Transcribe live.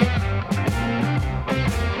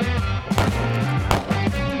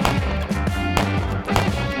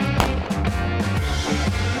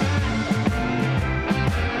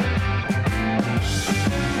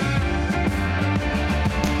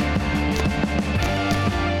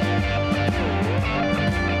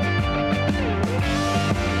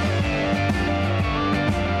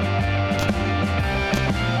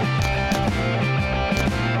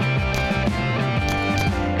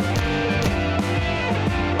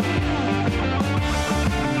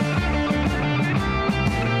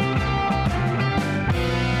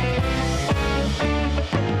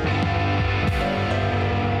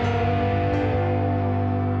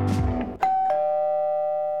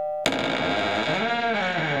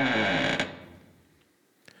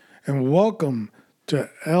welcome to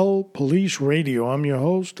L Police Radio. I'm your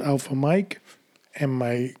host, Alpha Mike, and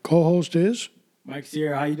my co-host is... Mike's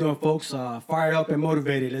here. How you doing, folks? Fired up and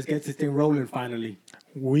motivated. Let's get this thing rolling finally.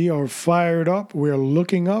 We are fired up. We're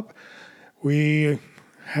looking up. We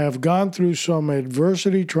have gone through some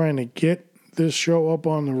adversity trying to get this show up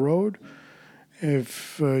on the road.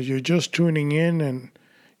 If you're just tuning in and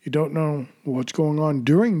you don't know what's going on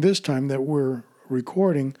during this time that we're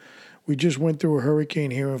recording, we just went through a hurricane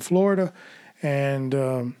here in Florida,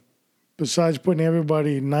 and besides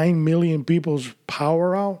putting 9 million people's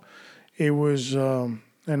power out, it was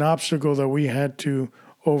an obstacle that we had to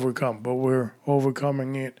overcome, but we're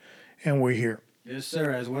overcoming it, and we're here. Yes,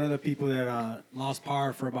 sir. As one of the people that lost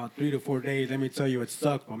power for about 3 to 4 days, let me tell you, it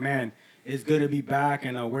sucked, but man, it's good to be back,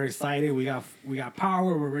 and we're excited. We got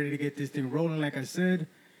power. We're ready to get this thing rolling, like I said,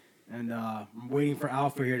 and I'm waiting for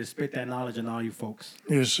Alpha here to spit that knowledge on all you folks.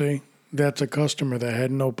 You see, that's a customer that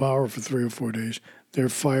had no power for 3 or 4 days. They're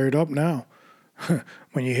fired up now.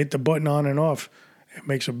 When you hit the button on and off, it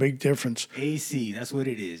makes a big difference. AC, that's what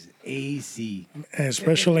it is. AC. And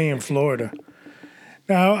especially in Florida.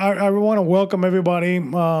 Now, I want to welcome everybody.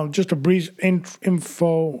 Just a brief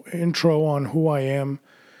intro on who I am.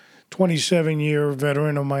 27-year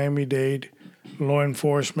veteran of Miami-Dade law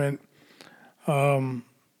enforcement. I'm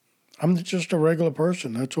just a regular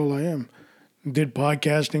person. That's all I am. Did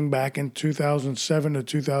podcasting back in 2007 to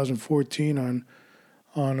 2014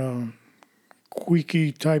 on a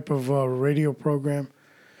quickie type of radio program.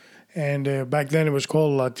 And back then it was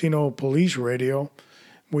called Latino Police Radio.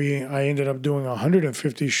 I ended up doing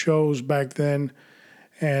 150 shows back then.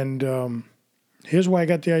 And here's why I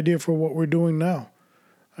got the idea for what we're doing now.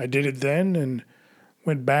 I did it then and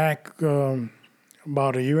went back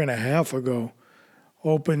about a year and a half ago,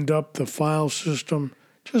 opened up the file system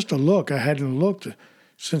just to look. I hadn't looked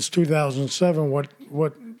since 2007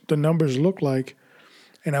 what the numbers look like,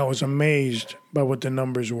 and I was amazed by what the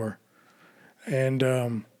numbers were.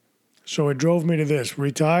 And so it drove me to this.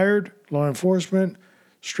 Retired, law enforcement,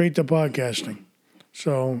 straight to podcasting.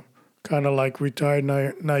 So kind of like retired,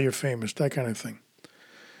 now you're famous, that kind of thing.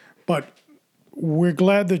 But we're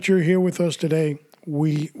glad that you're here with us today.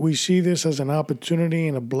 We see this as an opportunity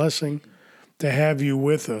and a blessing to have you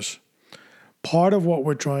with us. Part of what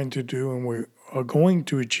we're trying to do and we are going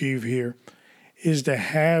to achieve here is to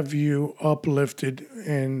have you uplifted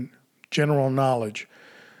in general knowledge.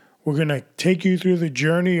 We're going to take you through the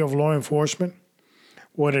journey of law enforcement,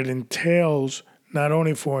 what it entails not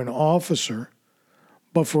only for an officer,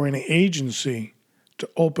 but for an agency to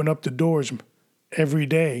open up the doors every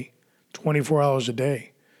day, 24 hours a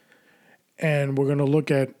day. And we're going to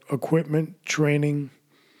look at equipment, training,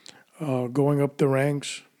 going up the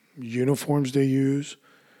ranks, uniforms they use.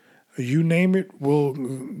 You name it, we're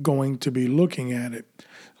going to be looking at it.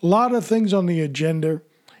 A lot of things on the agenda,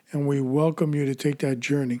 and we welcome you to take that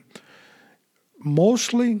journey.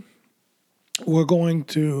 Mostly, we're going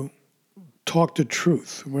to talk the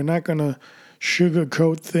truth. We're not going to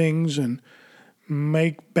sugarcoat things and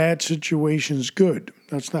make bad situations good.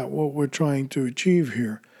 That's not what we're trying to achieve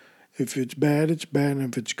here. If it's bad, it's bad,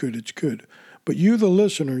 and if it's good, it's good. But you, the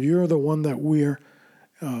listener, you're the one that we're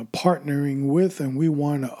partnering with, and we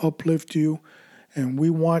want to uplift you, and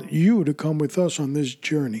we want you to come with us on this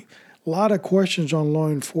journey. A lot of questions on law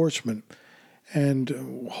enforcement,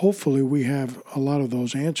 and hopefully we have a lot of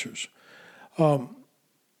those answers. So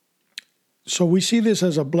we see this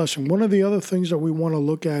as a blessing. One of the other things that we want to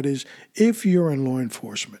look at is if you're in law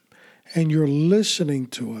enforcement and you're listening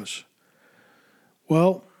to us,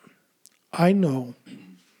 well, I know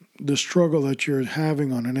the struggle that you're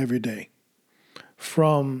having on an everyday.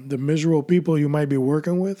 From the miserable people you might be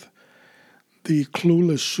working with, the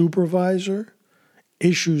clueless supervisor,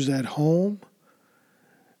 issues at home,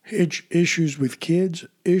 issues with kids,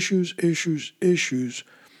 issues.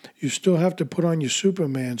 You still have to put on your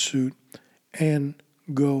Superman suit and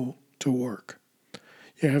go to work.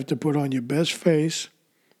 You have to put on your best face,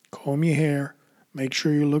 comb your hair, make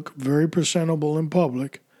sure you look very presentable in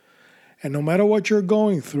public. And no matter what you're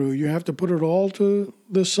going through, you have to put it all to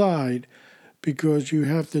the side because you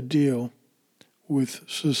have to deal with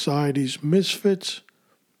society's misfits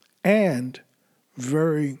and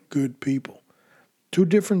very good people. Two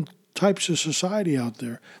different types of society out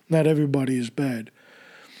there. Not everybody is bad.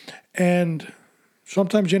 And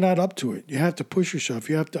sometimes you're not up to it. You have to push yourself.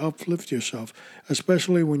 You have to uplift yourself,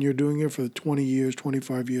 especially when you're doing it for 20 years,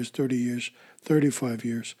 25 years, 30 years, 35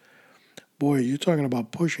 years. Boy, you're talking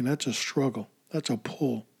about pushing. That's a struggle. That's a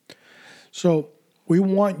pull. So we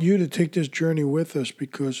want you to take this journey with us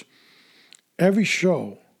because every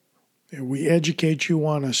show, we educate you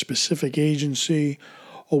on a specific agency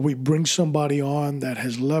or we bring somebody on that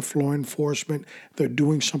has left law enforcement. They're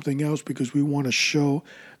doing something else because we want to show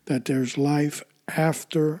that there's life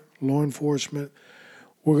after law enforcement.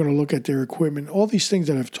 We're going to look at their equipment, all these things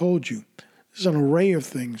that I've told you. There's an array of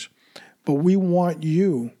things, but we want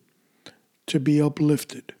you to be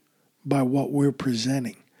uplifted by what we're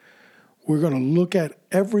presenting. We're going to look at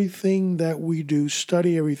everything that we do,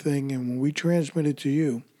 study everything, and when we transmit it to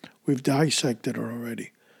you, we've dissected it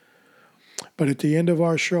already. But at the end of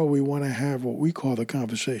our show, we want to have what we call the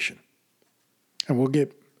conversation. And we'll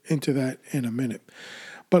get into that in a minute.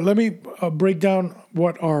 But let me break down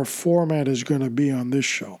what our format is going to be on this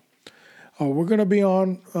show. We're going to be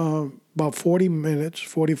on about 40 minutes,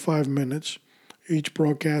 45 minutes, each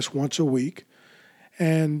broadcast once a week.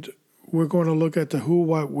 And we're going to look at the who,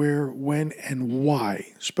 what, where, when, and why,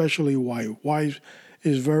 especially why. Why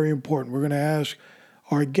is very important. We're going to ask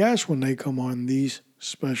our guests when they come on these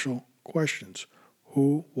special questions.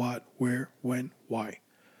 Who, what, where, when, why.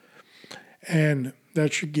 And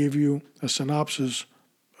that should give you a synopsis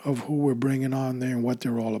of who we're bringing on there and what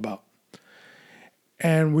they're all about.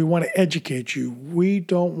 And we want to educate you. We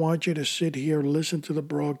don't want you to sit here, listen to the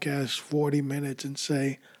broadcast 40 minutes and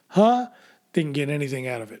say, didn't get anything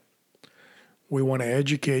out of it. We want to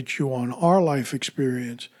educate you on our life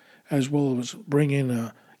experience as well as bring in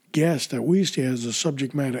a guest that we see as a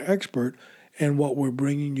subject matter expert and what we're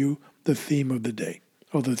bringing you the theme of the day,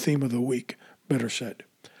 or the theme of the week, better said.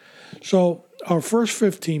 So our first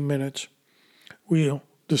 15 minutes, we'll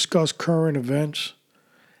discuss current events.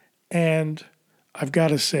 And I've got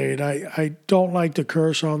to say it, I don't like to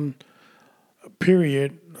curse on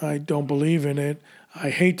period. I don't believe in it. I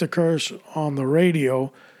hate to curse on the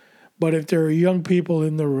radio. But if there are young people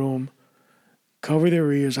in the room, cover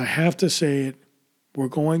their ears. I have to say it. We're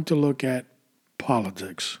going to look at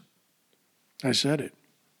politics. I said it.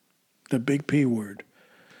 The big P word.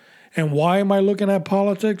 And why am I looking at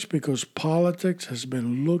politics? Because politics has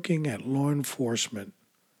been looking at law enforcement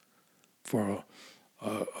for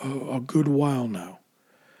a good while now.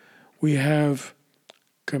 We have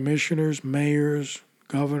commissioners, mayors,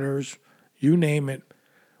 governors, you name it,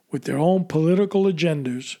 with their own political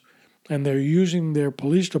agendas, and they're using their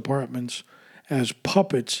police departments as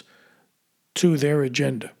puppets to their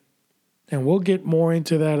agenda. And we'll get more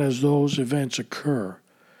into that as those events occur.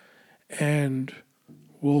 And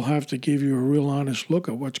we'll have to give you a real honest look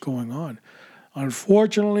at what's going on.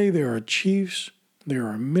 Unfortunately, there are chiefs, there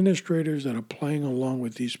are administrators that are playing along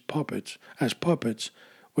with these puppets, as puppets,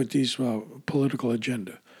 with these political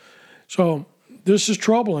agenda. So this is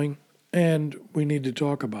troubling, and we need to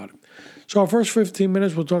talk about it. So our first 15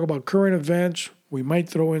 minutes, we'll talk about current events. We might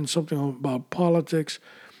throw in something about politics.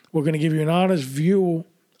 We're going to give you an honest view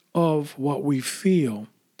of what we feel.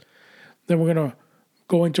 Then we're going to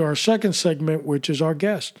go into our second segment, which is our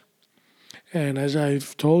guest. And as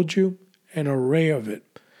I've told you, an array of it.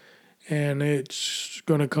 And it's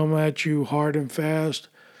going to come at you hard and fast.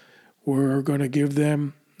 We're going to give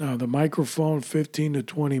them the microphone 15 to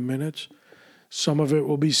 20 minutes. Some of it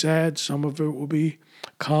will be sad, some of it will be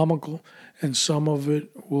comical, and some of it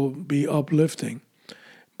will be uplifting.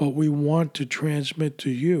 But we want to transmit to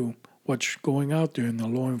you what's going out there in the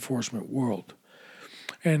law enforcement world.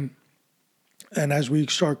 And as we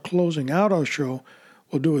start closing out our show,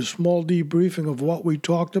 we'll do a small debriefing of what we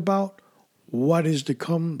talked about, what is to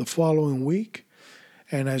come the following week,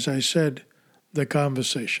 and as I said, the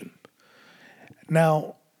conversation.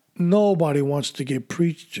 Now, nobody wants to get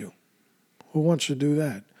preached to. Who wants to do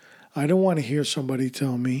that? I don't want to hear somebody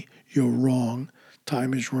tell me you're wrong,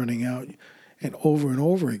 time is running out, and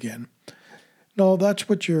over again. No, that's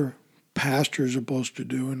what your pastor is supposed to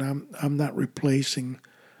do, and I'm not replacing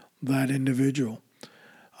that individual.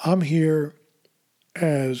 I'm here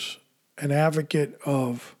as an advocate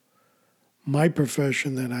of my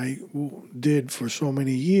profession that I did for so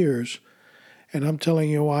many years, and I'm telling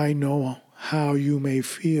you I know how you may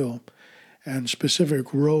feel and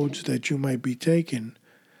specific roads that you might be taking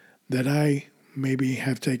that I maybe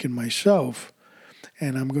have taken myself,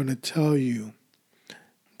 and I'm going to tell you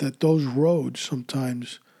that those roads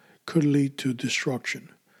sometimes could lead to destruction.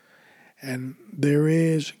 And there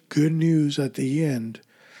is good news at the end,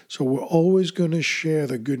 so we're always going to share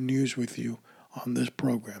the good news with you on this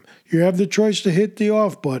program. You have the choice to hit the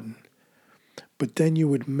off button, but then you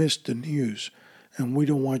would miss the news, and we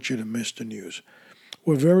don't want you to miss the news.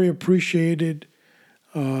 We're very appreciated,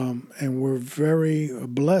 and we're very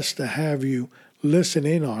blessed to have you listen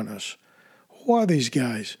in on us. Who are these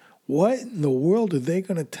guys? What in the world are they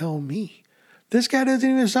going to tell me? This guy doesn't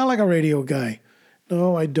even sound like a radio guy.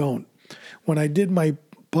 No, I don't. When I did my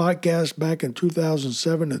podcast back in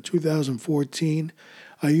 2007 to 2014,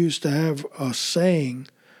 I used to have a saying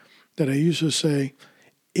that I used to say,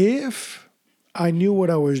 if I knew what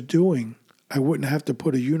I was doing, I wouldn't have to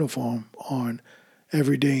put a uniform on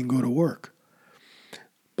every day and go to work.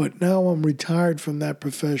 But now I'm retired from that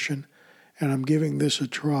profession and I'm giving this a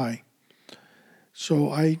try.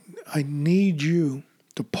 So I need you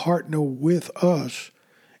to partner with us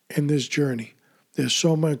in this journey. There's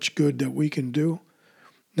so much good that we can do.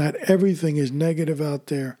 Not everything is negative out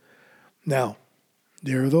there. Now,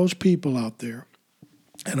 there are those people out there,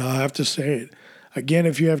 and I'll have to say it. Again,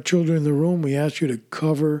 if you have children in the room, we ask you to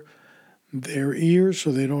cover their ears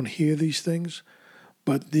so they don't hear these things.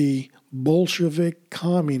 But the Bolshevik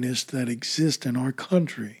communists that exist in our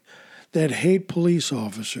country, that hate police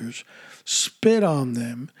officers, spit on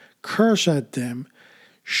them, curse at them,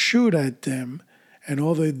 shoot at them, and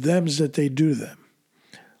all the thems that they do them.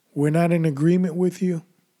 We're not in agreement with you.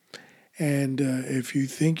 And if you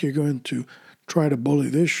think you're going to try to bully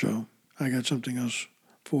this show, I got something else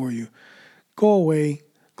for you. Go away.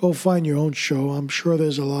 Go find your own show. I'm sure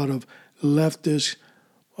there's a lot of leftist,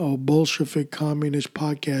 Bolshevik, communist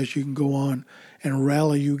podcasts you can go on and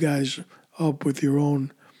rally you guys up with your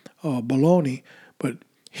own baloney. But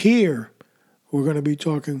here, we're going to be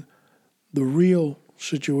talking the real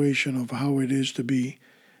situation of how it is to be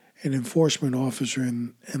an enforcement officer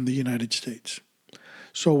in the United States.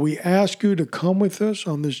 So we ask you to come with us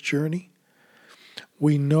on this journey.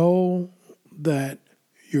 We know that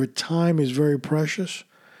your time is very precious,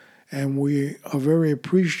 and we are very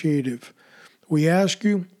appreciative. We ask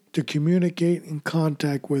you to communicate and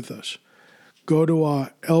contact with us. Go to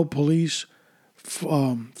our El Police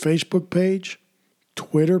Facebook page,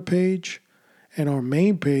 Twitter page, and our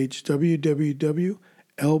main page,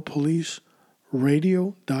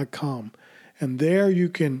 www.elpoliceradio.com. And there you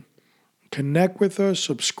can connect with us,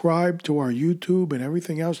 subscribe to our YouTube and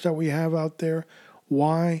everything else that we have out there.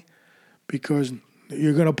 Why? Because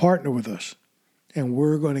you're going to partner with us, and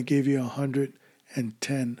we're going to give you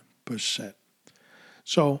 110%.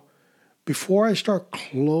 So before I start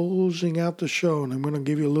closing out the show, and I'm going to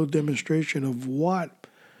give you a little demonstration of what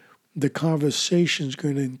the conversation is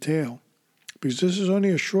going to entail, because this is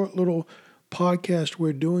only a short little podcast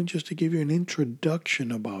we're doing just to give you an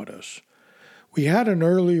introduction about us. We had an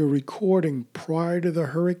earlier recording prior to the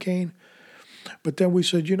hurricane, but then we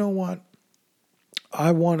said, you know what?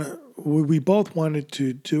 We both wanted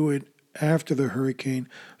to do it after the hurricane,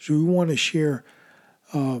 so we want to share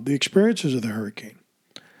the experiences of the hurricane.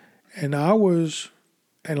 And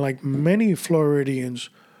like many Floridians,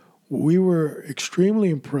 we were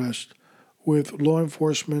extremely impressed with law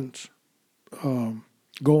enforcement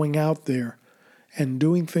going out there and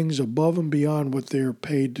doing things above and beyond what they're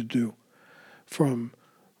paid to do. From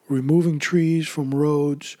removing trees from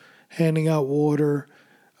roads, handing out water,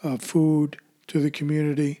 food to the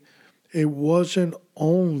community. It wasn't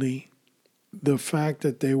only the fact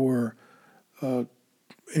that they were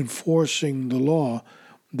enforcing the law,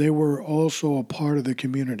 they were also a part of the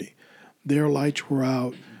community. Their lights were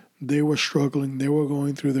out, they were struggling, they were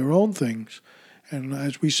going through their own things. And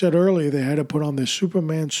as we said earlier, they had to put on their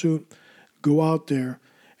Superman suit, go out there,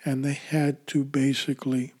 and they had to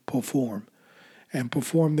basically perform. And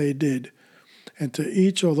perform they did. And to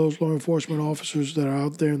each of those law enforcement officers that are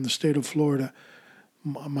out there in the state of Florida,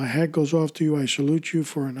 my hat goes off to you. I salute you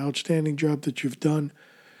for an outstanding job that you've done.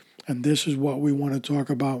 And this is what we want to talk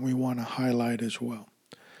about and we want to highlight as well.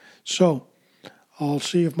 So I'll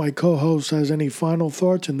see if my co-host has any final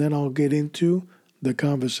thoughts, and then I'll get into the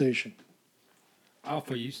conversation.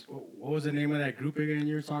 Alpha, what was the name of that group again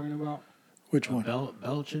you were talking about? Which one?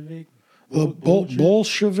 Bolshevik? The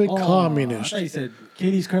Bolshevik communists. I thought you said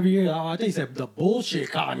Katie's cover here. I thought you said the bullshit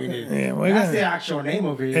communists. Yeah, that's the actual name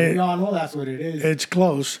of it. We all know that's what it is. It's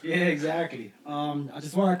close. Yeah, exactly. I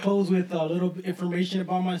just want to close with a little information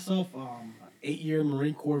about myself. 8-year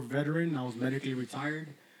Marine Corps veteran. I was medically retired.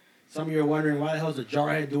 Some of you are wondering why the hell is a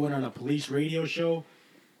jarhead doing on a police radio show?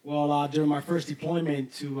 Well, during my first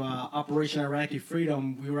deployment to Operation Iraqi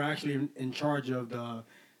Freedom, we were actually in charge of the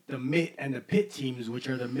MIT and the PIT teams, which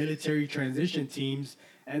are the military transition teams,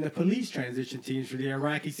 and the police transition teams for the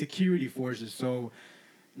Iraqi security forces. So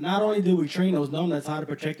not only did we train those numbnuts how to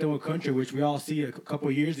protect their own country, which we all see a couple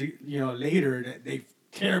of years later that they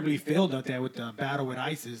terribly failed at that with the battle with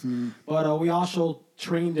ISIS, but we also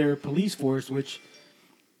trained their police force, which,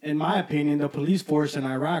 in my opinion, the police force in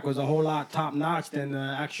Iraq was a whole lot top-notch than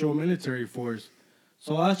the actual military force.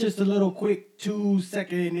 So that's just a little quick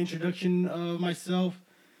 2-second introduction of myself.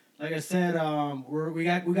 Like I said, we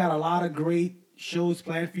got a lot of great shows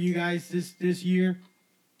planned for you guys this year.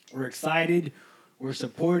 We're excited. We're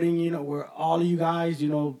supporting. We're all of you guys.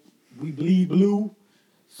 We bleed blue.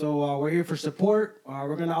 So we're here for support.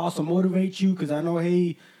 We're gonna also motivate you because I know,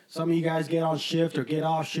 hey, some of you guys get on shift or get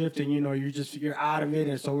off shift, and you're out of it,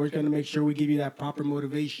 and so we're gonna make sure we give you that proper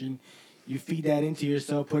motivation. You feed that into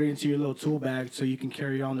yourself, put it into your little tool bag, so you can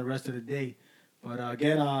carry on the rest of the day. But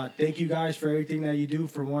again, thank you guys for everything that you do.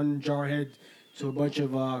 From one jarhead to a bunch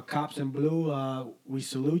of cops in blue, we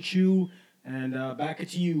salute you. And back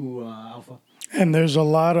to you, Alpha. And there's a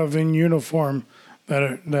lot of in uniform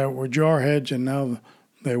that were jarheads, and now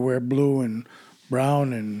they wear blue and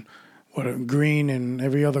brown and green and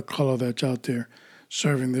every other color that's out there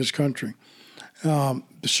serving this country. The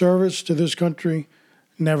service to this country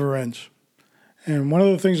never ends. And one of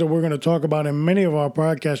the things that we're going to talk about in many of our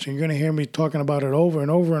podcasts, and you're going to hear me talking about it over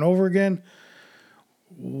and over and over again,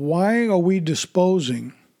 why are we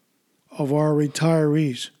disposing of our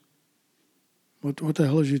retirees? What the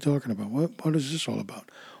hell is he talking about? What is this all about?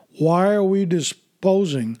 Why are we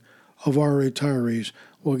disposing of our retirees?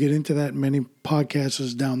 We'll get into that many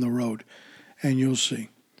podcasts down the road, and you'll see.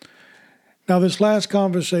 Now, this last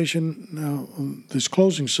conversation, this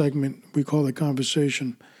closing segment, we call the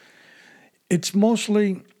conversation, it's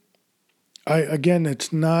mostly,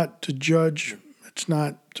 it's not to judge, it's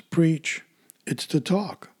not to preach, it's to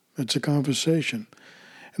talk. It's a conversation.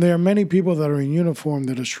 And there are many people that are in uniform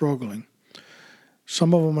that are struggling.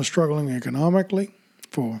 Some of them are struggling economically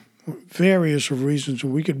for various of reasons,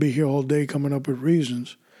 and we could be here all day coming up with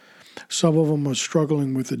reasons. Some of them are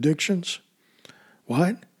struggling with addictions.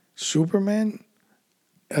 What? Superman,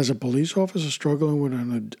 as a police officer, struggling with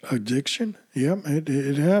an addiction? Yep,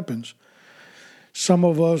 it happens. Some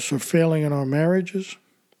of us are failing in our marriages.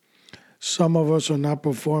 Some of us are not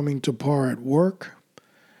performing to par at work.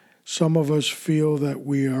 Some of us feel that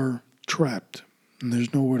we are trapped and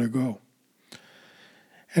there's nowhere to go.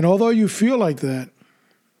 And although you feel like that,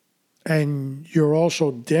 and you're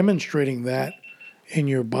also demonstrating that in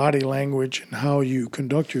your body language and how you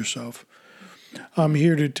conduct yourself, I'm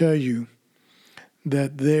here to tell you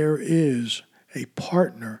that there is a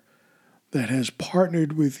partner that has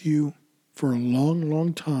partnered with you for a long,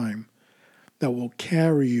 long time that will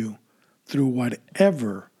carry you through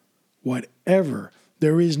whatever,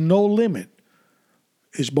 there is no limit,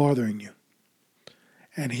 is bothering you.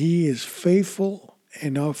 And he is faithful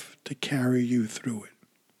enough to carry you through it.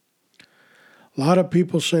 A lot of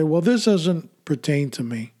people say, well, this doesn't pertain to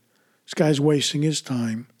me. This guy's wasting his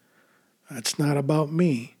time. That's not about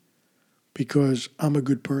me because I'm a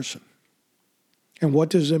good person. And what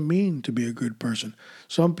does it mean to be a good person?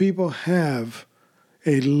 Some people have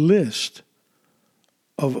a list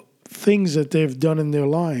of things that they've done in their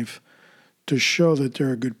life to show that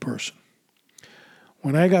they're a good person.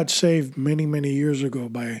 When I got saved many, many years ago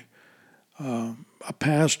by a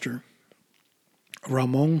pastor,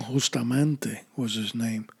 Ramon Justamente was his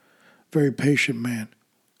name, very patient man.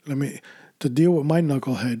 To deal with my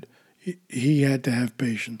knucklehead, he had to have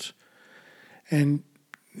patience. And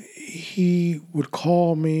he would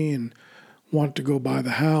call me and want to go by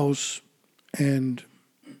the house, and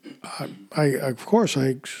I of course,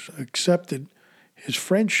 I accepted his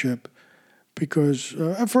friendship because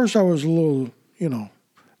at first I was a little,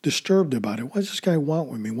 disturbed about it. What does this guy want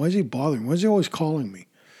with me? Why is he bothering me? Why is he always calling me?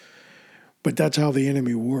 But that's how the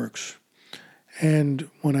enemy works. And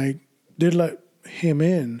when I did let him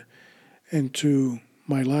into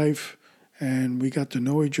my life, and we got to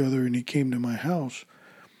know each other, and he came to my house,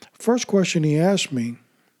 first question he asked me,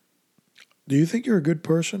 do you think you're a good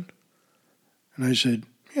person? And I said,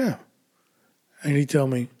 yeah. And he told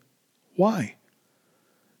me, why?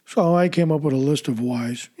 So I came up with a list of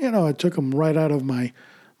whys. I took them right out of my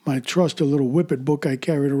trusted little whippet book I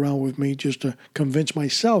carried around with me just to convince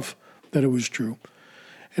myself that it was true.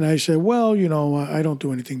 And I said, well, I don't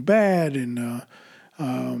do anything bad, and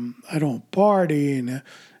I don't party, and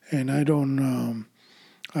I don't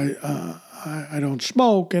I don't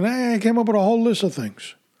smoke, and I came up with a whole list of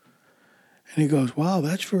things. And he goes, wow,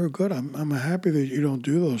 that's very good. I'm happy that you don't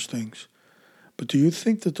do those things. But do you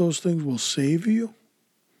think that those things will save you?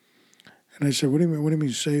 And I said, what do you mean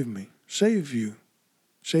save me? Save you.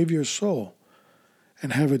 Save your soul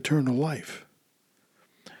and have eternal life.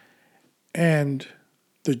 And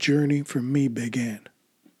the journey for me began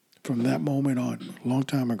from that moment on, a long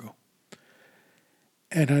time ago.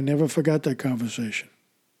 And I never forgot that conversation.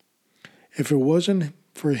 If it wasn't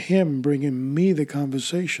for him bringing me the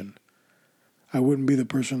conversation, I wouldn't be the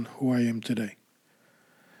person who I am today.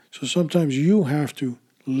 So sometimes you have to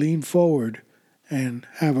lean forward and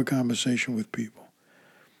have a conversation with people.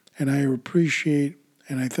 And I appreciate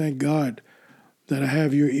and I thank God that I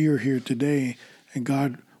have your ear here today, and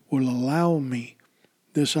God will allow me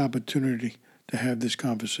this opportunity to have this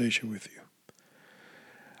conversation with you.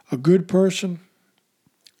 A good person,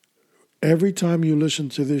 every time you listen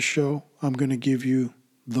to this show, I'm going to give you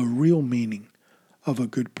the real meaning of a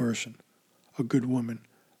good person, a good woman,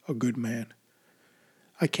 a good man.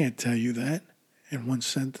 I can't tell you that in one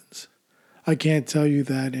sentence. I can't tell you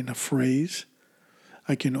that in a phrase.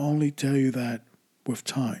 I can only tell you that with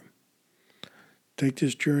time. Take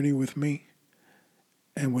this journey with me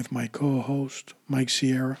and with my co-host, Mike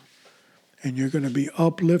Sierra, and you're going to be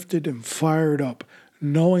uplifted and fired up,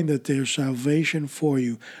 knowing that there's salvation for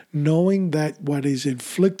you, knowing that what is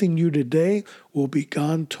inflicting you today will be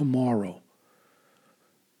gone tomorrow.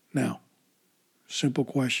 Now, simple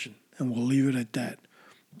question, and we'll leave it at that,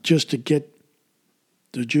 just to get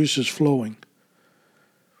the juices flowing.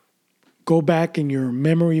 Go back in your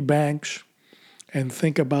memory banks and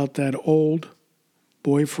think about that old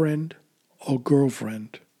boyfriend or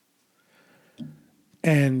girlfriend,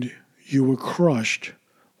 and you were crushed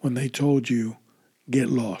when they told you, get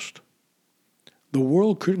lost. The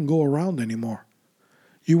world couldn't go around anymore.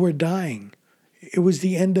 You were dying. It was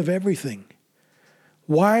the end of everything.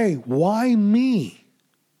 Why me?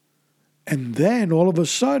 And then all of a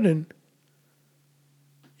sudden,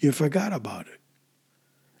 you forgot about it.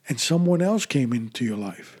 And someone else came into your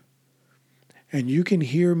life. And you can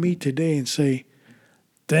hear me today and say,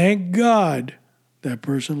 thank God that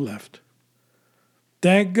person left.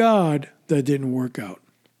 Thank God that didn't work out.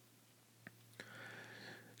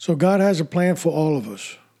 So God has a plan for all of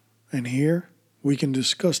us. And here we can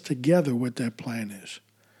discuss together what that plan is.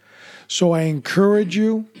 So I encourage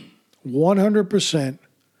you 100%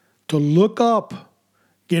 to look up,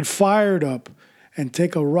 get fired up, and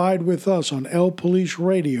take a ride with us on El Police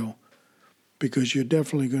Radio, because you're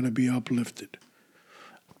definitely going to be uplifted.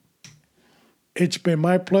 It's been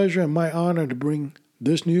my pleasure and my honor to bring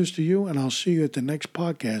this news to you, and I'll see you at the next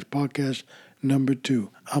podcast number 2.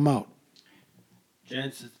 I'm out.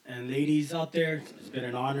 Gents and ladies out there, it's been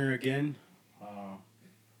an honor again.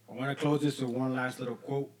 I want to close this with one last little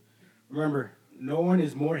quote. Remember, no one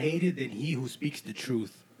is more hated than he who speaks the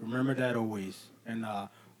truth. Remember that always. And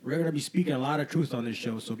we're going to be speaking a lot of truth on this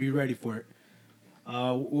show, so be ready for it.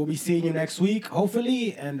 We'll be seeing you next week,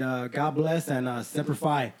 hopefully, and God bless and Semper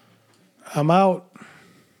Fi. I'm out.